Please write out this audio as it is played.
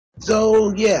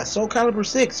So yeah, Soulcalibur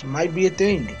 6 might be a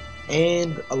thing,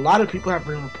 and a lot of people have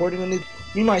been reporting on this.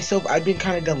 Me myself, I've been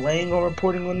kind of delaying on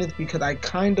reporting on this because I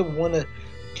kind of want to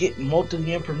get most of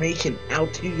the information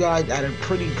out to you guys at a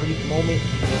pretty brief moment,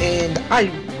 and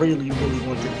I really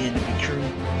want the game to be true.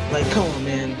 Like, come on,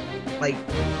 man. Like,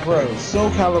 bro,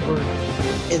 Soulcalibur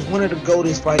is one of the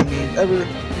greatest fighting games ever.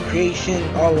 Creation,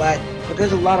 all that. But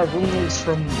there's a lot of rumors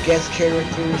from guest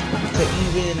characters to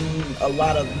even a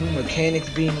lot of new mechanics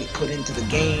being put into the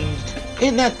games.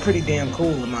 And that's pretty damn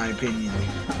cool in my opinion.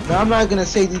 Now I'm not gonna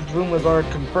say these rumors are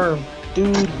confirmed.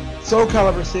 Dude,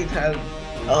 Soulcalibur 6 has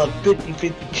a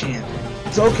 50-50 chance.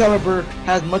 Soulcalibur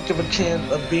has much of a chance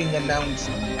of being announced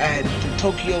at the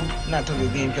not Tokyo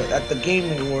Game Show, at the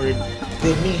Game Awards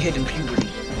than me hitting puberty.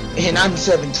 And I'm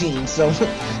 17, so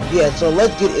yeah, so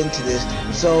let's get into this.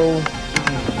 So,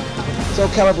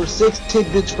 Soulcalibur 6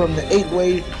 tidbits from the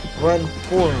 8-way run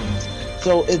forums.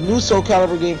 So, is new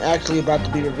Soulcalibur game actually about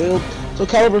to be revealed?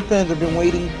 Soulcalibur fans have been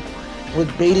waiting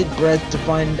with bated breath to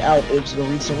find out if the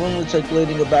recent rumors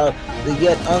circulating about the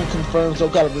yet unconfirmed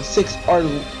Soulcalibur 6 are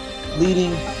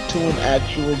leading to an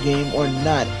actual game or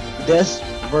not. That's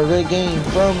for the game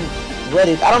from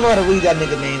Reddit. I don't know how to read that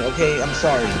nigga name, okay? I'm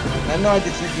sorry. I know I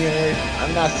just used the word.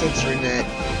 I'm not censoring that.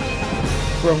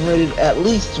 From Reddit, at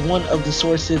least one of the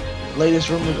sources' latest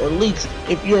rumors or leaks,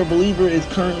 if you're a believer, is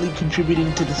currently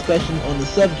contributing to discussion on the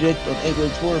subject of 8-way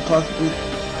Explorer, possibly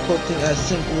posting a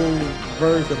simple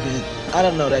version of it. I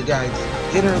don't know, that guy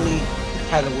generally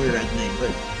has a weird ass name,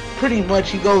 but pretty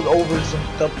much he goes over some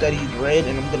stuff that he's read,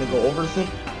 and I'm gonna go over some,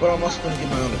 but I'm also gonna give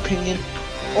my own opinion.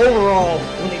 Overall,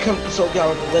 when it comes to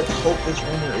Soulcalibur, let's hope this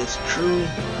rumor is true,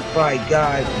 by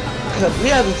God, because we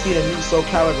haven't seen a new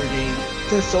Soulcalibur game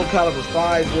since Soulcalibur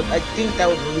 5, which I think that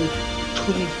was released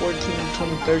 2014,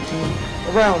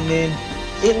 2013, around then.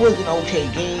 It was an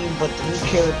okay game, but the new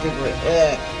characters were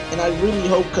and I really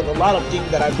hope, because a lot of things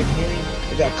that I've been hearing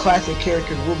is that classic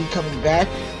characters will be coming back,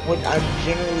 when I'm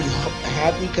generally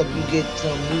happy because we get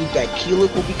some news that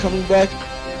Keelik will be coming back,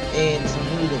 and some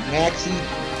news of Maxi.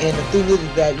 And the thing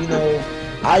is that, you know,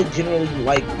 I generally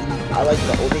like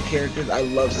the older characters. I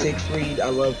love Siegfried, I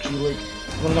love Keelik.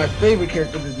 One of my favorite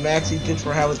characters is Maxi, just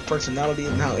for how his personality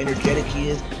is and how energetic he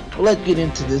is. But let's get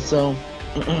into this. So,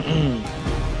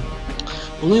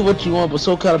 believe what you want, but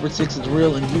Soulcalibur 6 is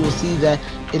real, and you will see that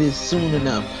it is soon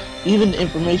enough. Even the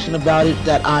information about it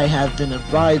that I have been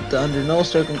advised that under no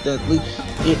circumstances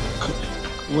it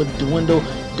would dwindle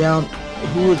down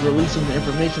who is releasing the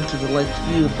information to the likes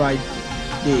of you if I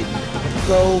did.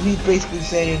 So he's basically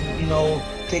saying, you know,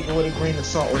 take it with a grain of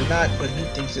salt or not, but he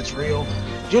thinks it's real.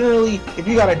 Generally, if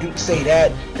you gotta say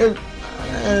that,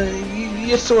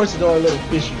 your sources are a little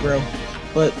fishy, bro.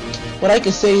 But what I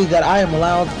can say is that I am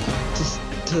allowed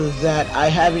to that I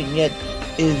haven't yet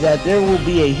is that there will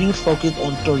be a huge focus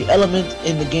on story elements,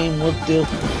 and the game was still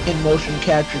in motion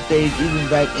capture stage even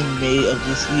back in May of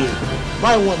this year.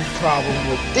 My one problem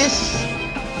with this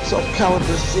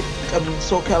Soulcalibur 6,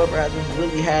 Soulcalibur hasn't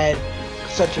really had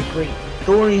such a great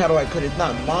story. How do I put it? It's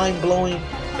not mind-blowing,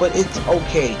 but it's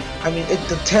okay. I mean, it's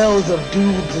the tales of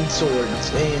dudes and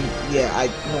swords, and yeah, I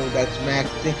know that's Max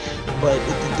thing, but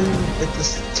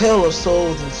it's the tale of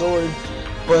souls and swords.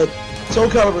 But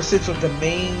Soulcalibur 6 was the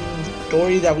main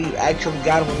story that we actually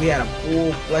got when we had a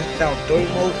full fleshed out story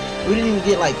mode. We didn't even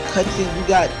get like cutscenes, we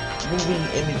got moving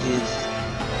images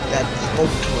that spoke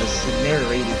to us and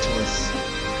narrated to us.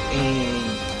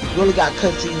 And we only got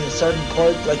cutscenes in certain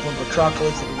parts, like when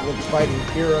Patroclus was fighting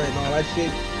Pyrrha and all that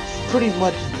shit. Pretty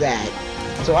much that.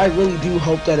 So I really do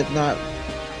hope that it's not,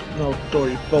 you know,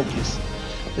 story focused.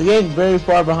 The game is very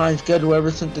far behind schedule ever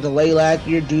since the delay last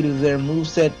year due to their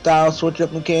moveset style switch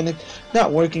up mechanics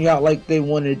not working out like they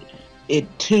wanted it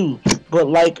to. But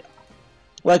like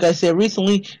I said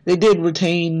recently, they did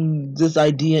retain this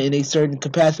idea in a certain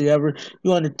capacity. However,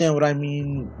 you understand what I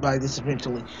mean by this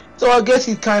eventually. So I guess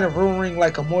he's kind of rumoring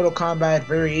like a Mortal Kombat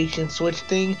variation switch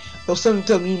thing. So something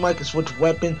tells me you might can switch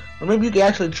weapons, or maybe you can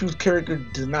actually choose characters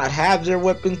that do not have their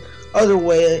weapons. Either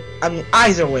way,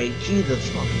 Jesus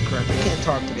fucking Christ, I can't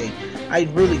talk today. I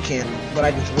really can't, but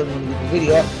I just really want to get the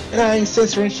video up, and I ain't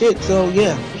censoring shit, so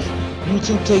yeah.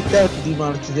 YouTube take that with the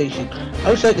demonetization.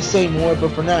 I wish I could say more,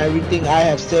 but for now, everything I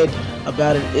have said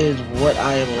about it is what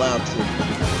I am allowed to.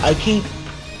 I keep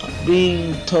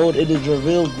being told it is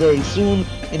revealed very soon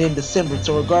and in December,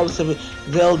 so regardless of it,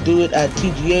 they'll do it at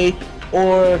TGA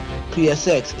or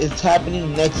PSX. It's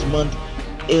happening next month.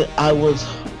 I was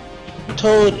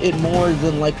told it more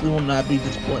than likely will not be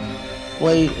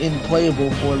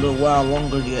playable for a little while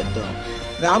longer yet though.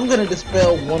 Now I'm gonna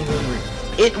dispel one rumor.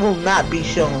 It will not be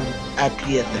shown at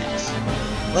PSX.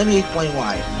 Let me explain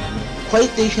why.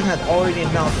 PlayStation has already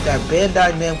announced that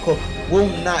Bandai Namco will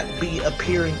not be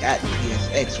appearing at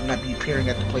PSX, will not be appearing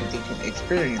at the PlayStation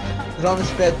Experience. So don't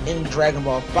expect any Dragon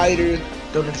Ball FighterZ,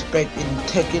 don't expect any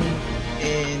Tekken,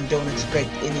 and don't expect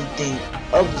anything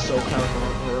of the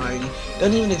Soulcalibur variety.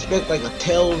 Don't even expect like a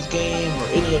Tales game or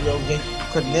any of those games,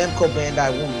 because Namco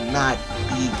Bandai will not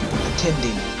be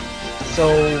attending. So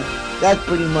that's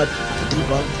pretty much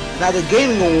debunked. Now the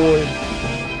Gaming Award,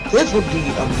 this would be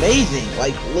amazing,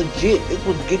 like legit. This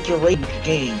would get your rated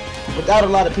game without a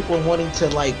lot of people wanting to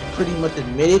like pretty much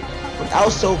admit it. Without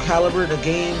Soulcalibur, the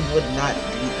game would not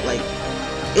be like.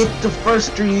 It's the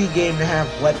first 3D game to have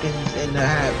weapons and to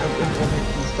have implement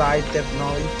these sidesteps and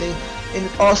all these things. And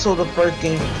it's also the first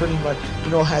game that pretty much,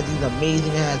 you know, has these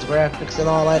amazing ass graphics and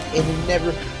all that. And it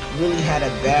never really had a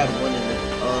bad one in the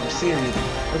series.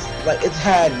 It's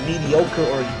had mediocre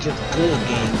or just good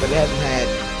games, but it hasn't had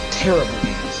terrible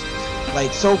games.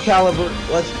 Like Soulcalibur,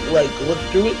 let's like look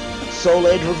through it. Soul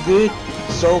Edge was good.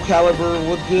 Soulcalibur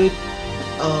was good.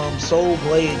 Soul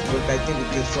Blade, which I think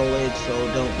it's just Soul Edge, so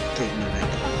don't take me back.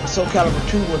 Soulcalibur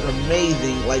 2 was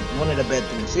amazing, like one of the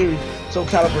best in the series.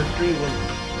 Soulcalibur 3 was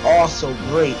also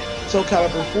great.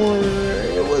 Soulcalibur 4,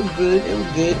 it was good. It was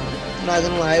good. I'm not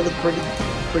gonna lie, it was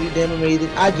pretty damn amazing.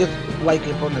 I just like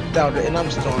it for nostalgia, and I'm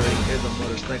sorry, there's a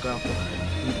motorcycle out there,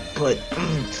 but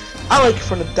I like it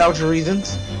for nostalgia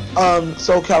reasons.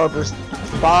 Soulcalibur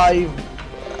 5,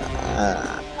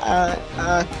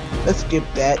 let's skip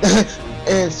that.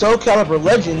 And Soulcalibur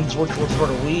Legends, which was for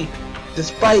the Wii,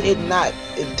 despite it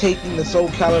taking the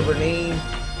Soulcalibur name,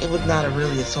 it was not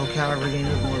really a Soulcalibur game.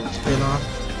 It was more of a spin-off,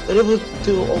 but it was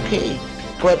still okay.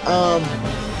 But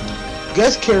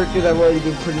guest characters have already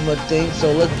been pretty much things,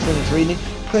 so let's finish reading.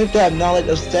 Claims to have knowledge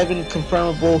of 7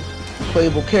 confirmable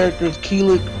playable characters: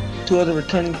 Keelik, 2 other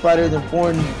returning fighters, and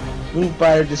 4 new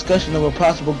fighter. Discussion of a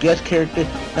possible guest character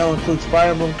now includes Fire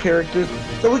Emblem characters,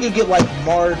 so we could get like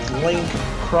Marth, Link,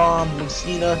 Chrom,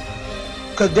 Lucina,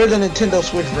 because there's a Nintendo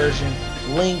Switch version,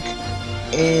 Link,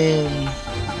 and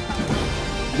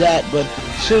that, but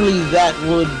surely that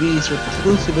would be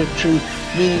exclusive if true,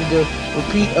 meaning the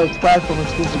repeat of platform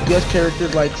exclusive guest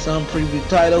characters like some previous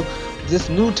title. This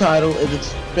new title is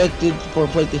expected for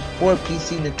PlayStation 4,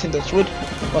 PC, Nintendo Switch,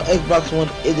 while Xbox One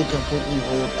isn't completely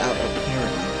rolled out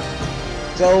apparently.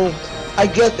 So I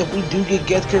guess if we do get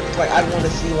guest characters, like I want to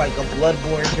see like a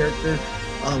Bloodborne character.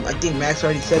 I think Max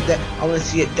already said that. I want to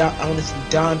see it. I want to see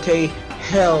Dante.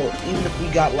 Hell, even if we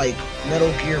got like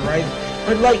Metal Gear, right?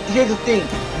 But like, here's the thing: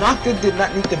 Noctis did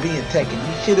not need to be in Tekken.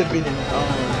 He should have been in.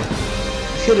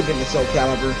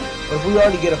 Soulcalibur. But if we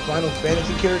already get a Final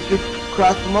Fantasy character,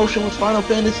 cross promotion with Final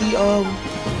Fantasy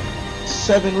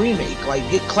 7 remake. Like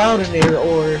get Cloud in there,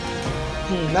 or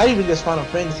not even just Final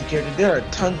Fantasy characters. There are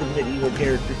tons of medieval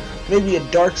characters. Maybe a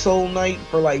Dark Soul Knight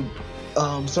for like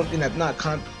something that's not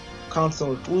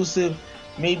console exclusive.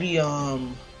 Maybe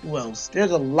who else?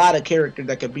 There's a lot of characters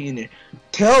that could be in there.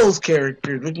 Tales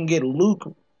characters. We can get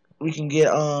Luke. We can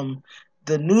get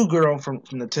the new girl from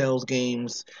the Tales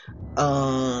games.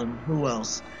 Who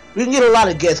else? We can get a lot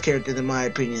of guest characters in my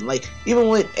opinion. Like even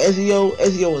with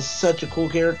Ezio was such a cool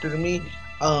character to me.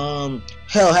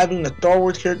 Hell, having the Star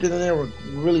Wars characters in there were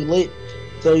really lit.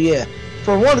 So yeah.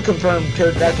 For one confirmed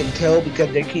character I can tell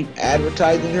because they keep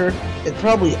advertising her, it's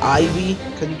probably Ivy,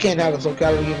 because you can't have a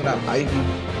Soulcalibur game without Ivy.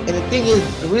 And the thing is,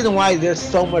 the reason why there's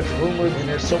so much rumors and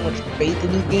there's so much faith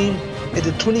in this game is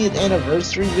the 20th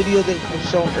anniversary video that was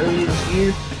shown earlier this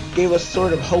year gave us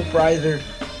sort of hope for either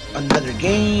another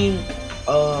game,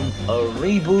 a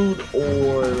reboot,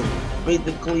 or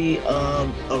basically a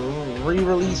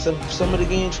re-release of some of the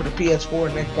games for the PS4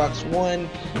 and Xbox One,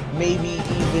 maybe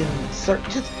even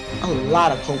just a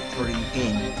lot of hope for these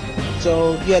games.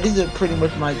 So yeah, these are pretty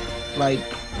much my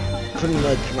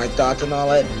thoughts and all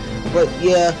that. But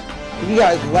yeah, if you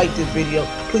guys like this video,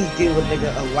 please give a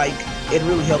nigga a like. It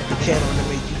really helps the channel and it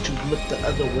makes YouTube look the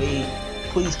other way.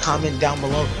 Please comment down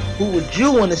below who would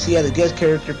you want to see as a guest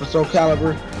character for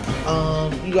Soulcalibur.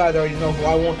 You guys already know who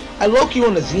I want. I low-key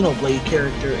want a Xenoblade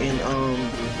character in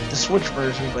the Switch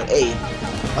version, but hey,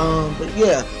 but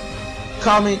yeah,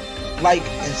 comment, like,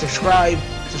 and subscribe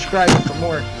for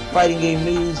more fighting game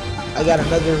news. I got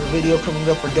another video coming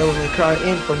up for Devil May Cry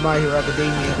and for My Hero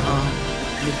Academia.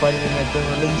 New fighting game that's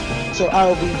been released. So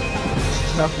I'll be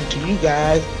talking to you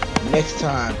guys next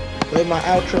time. Play my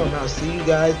outro, and I'll see you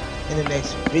guys in the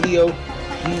next video.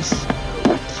 Peace.